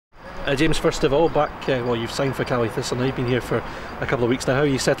James, first of all, well, you've signed for Caledonian Thistle now, you've been here for a couple of weeks now. How are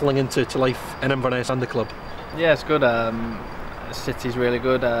you settling into life in Inverness and the club? Yeah, it's good. The city's really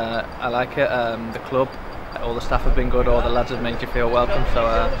good. I like it. The club, all the staff have been good, all the lads have made you feel welcome, so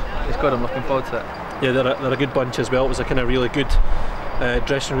it's good. I'm looking forward to it. Yeah, they're a good bunch as well. It was a kind of really good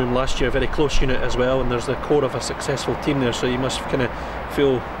dressing room last year, very close unit as well, and there's the core of a successful team there, so you must kind of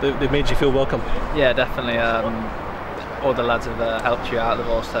feel they've made you feel welcome. Yeah, definitely. All the lads have helped you out. They've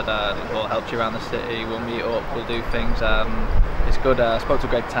all said they've all helped you around the city. We'll meet up, we'll do things. It's good. I spoke to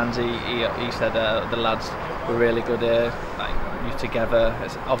Greg Tansey. He said the lads were really good here. Like, you together.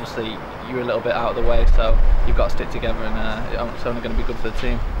 Obviously you're a little bit out of the way, so you've got to stick together, and it's only going to be good for the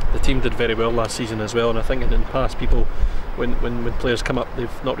team. The team did very well last season as well, and I think in the past people, when players come up,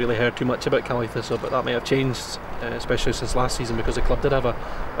 they've not really heard too much about Caledonian Thistle, but that may have changed, especially since last season, because the club did have a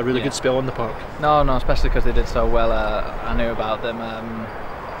really good spell on the park. No, especially because they did so well. I knew about them.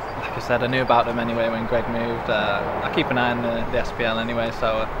 Like I said, I knew about them anyway when Greg moved. I keep an eye on the SPL anyway,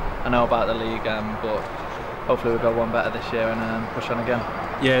 so I know about the league. But hopefully we'll go one better this year and push on again.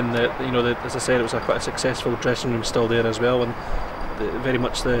 Yeah, and as I said, it was quite a successful dressing room still there as well, and very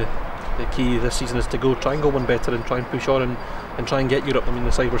much the key this season is to try and go one better and try and push on and try and get Europe. I mean,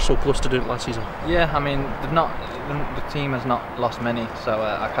 the side were so close to doing it last season. Yeah, I mean, the team has not lost many, so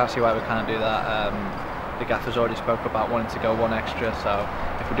I can't see why we can't do that. The gaffer's already spoke about wanting to go one extra, so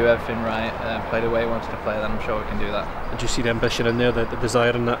if we do everything right, play the way he wants to play, then I'm sure we can do that. And do you see the ambition in there, the desire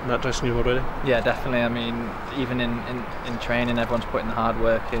in that dressing room already? Yeah, definitely. I mean, even in training, everyone's putting the hard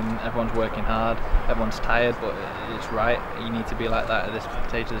work in, everyone's working hard, everyone's tired, but it's right. You need to be like that at this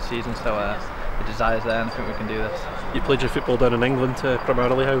stage of the season, so the desire's there, and I think we can do this. You played your football down in England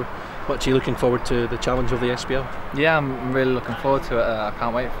primarily. How much are you looking forward to the challenge of the SPL? Yeah, I'm really looking forward to it. I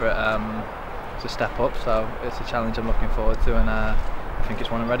can't wait for it to step up, so it's a challenge I'm looking forward to, and I think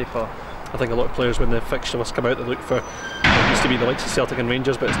it's one I'm ready for. I think a lot of players, when the fixture lists come out, they look for, it used to be the likes of Celtic and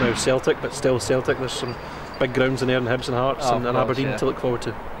Rangers, but it's now Celtic, but still Celtic. There's some big grounds in there, and Hibs and Hearts and Aberdeen to look forward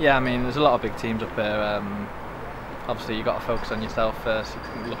to. Yeah, I mean, there's a lot of big teams up there. Obviously you've got to focus on yourself first.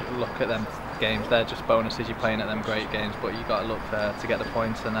 Look at them games, they're just bonuses. You're playing at them great games, but you've got to look to get the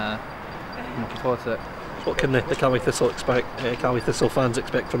points, and I'm looking forward to it. What can the Caledonian Thistle fans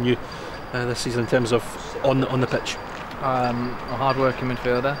expect from you this season in terms of on the pitch? A hard-working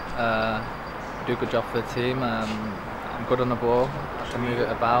midfielder. Do a good job for the team. I'm good on the ball. I can move it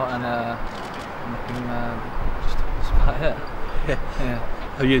about, and that's about it. Yeah.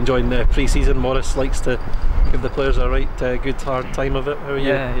 Are you enjoying the pre-season? Morris likes to give the players a good hard time of it. How are you?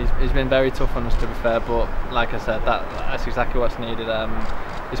 Yeah, he's been very tough on us, to be fair, but like I said, that's exactly what's needed.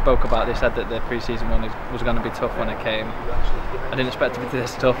 They said that the pre-season one was going to be tough when it came. I didn't expect it to be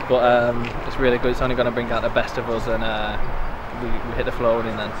this tough, but it's really good. It's only going to bring out the best of us, and we hit the floor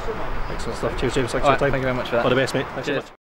winning then. Excellent stuff. Cheers, James. Thanks for your time. Thank you very much for that. All the best, mate. Thanks so much.